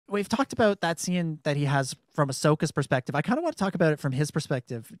we've talked about that scene that he has from Ahsoka's perspective. I kind of want to talk about it from his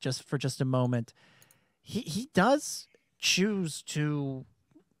perspective for just a moment. He does choose to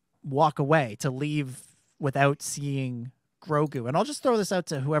walk away, to leave without seeing Grogu. And I'll just throw this out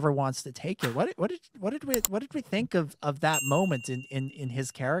to whoever wants to take it. What did we think of that moment in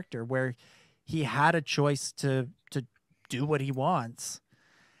his character where he had a choice to do what he wants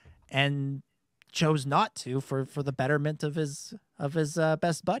and chose not to for the betterment of his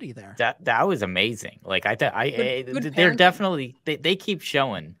best buddy there. That was amazing. Like Good they're parenting. definitely they keep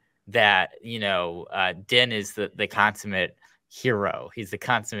showing that, you know, Din is the consummate hero. He's the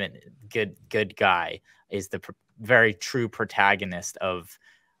consummate good guy. Is the very true protagonist of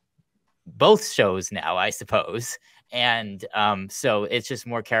both shows now, I suppose. And so it's just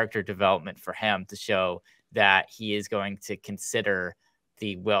more character development for him to show that he is going to consider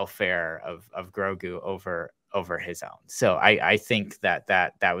the welfare of Grogu over his own. So I think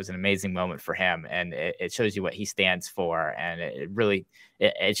that was an amazing moment for him, and it shows you what he stands for, and it really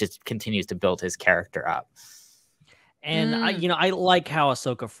it just continues to build his character up. And I like how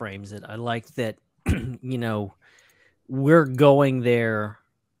Ahsoka frames it. I like that, we're going there.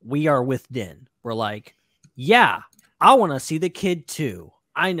 We are with Din. We're like, yeah, I want to see the kid too.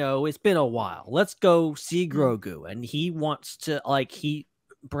 I know it's been a while. Let's go see Grogu. And he wants to, he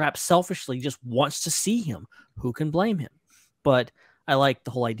perhaps selfishly just wants to see him. Who can blame him? But I like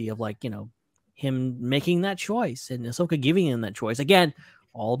the whole idea of him making that choice and Ahsoka giving him that choice. Again,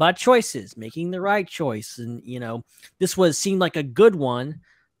 all about choices, making the right choice. And, this seemed like a good one,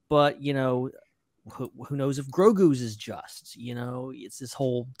 but, who knows if Grogu's is just, it's this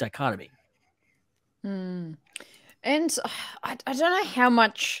whole dichotomy. And I don't know how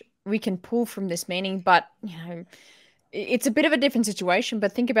much we can pull from this meaning, but, it's a bit of a different situation.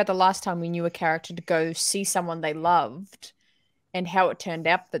 But think about the last time we knew a character to go see someone they loved and how it turned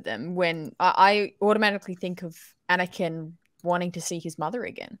out for them. When I automatically think of Anakin wanting to see his mother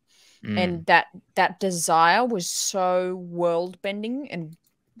again. And that desire was so world-bending and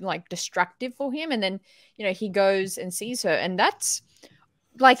destructive for him. And then, he goes and sees her. And that's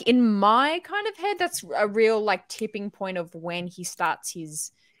in my kind of head, that's a real tipping point of when he starts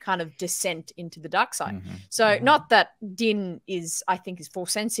his kind of descent into the dark side. So not that Din is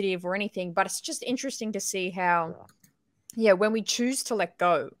force sensitive or anything, but it's just interesting to see how, when we choose to let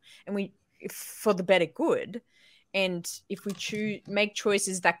go and for the better good, and if we make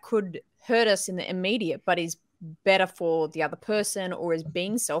choices that could hurt us in the immediate, but is better for the other person or is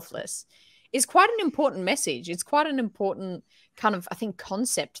being selfless, is quite an important message. It's quite an important kind of,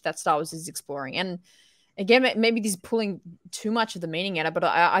 concept that Star Wars is exploring. And again, maybe this is pulling too much of the meaning out of it, but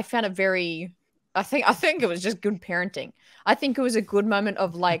I found it very, I think it was just good parenting. I think it was a good moment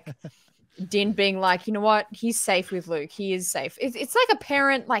of Din being like, you know what, he's safe with Luke. He is safe. It's like a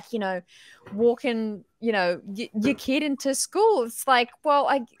parent, walking, your kid into school. It's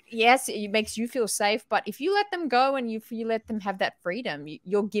yes, it makes you feel safe, but if you let them go and you let them have that freedom,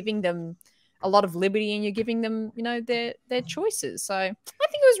 you're giving them a lot of liberty and you're giving them, their choices. So I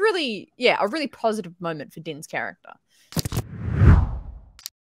think it was really, a really positive moment for Din's character.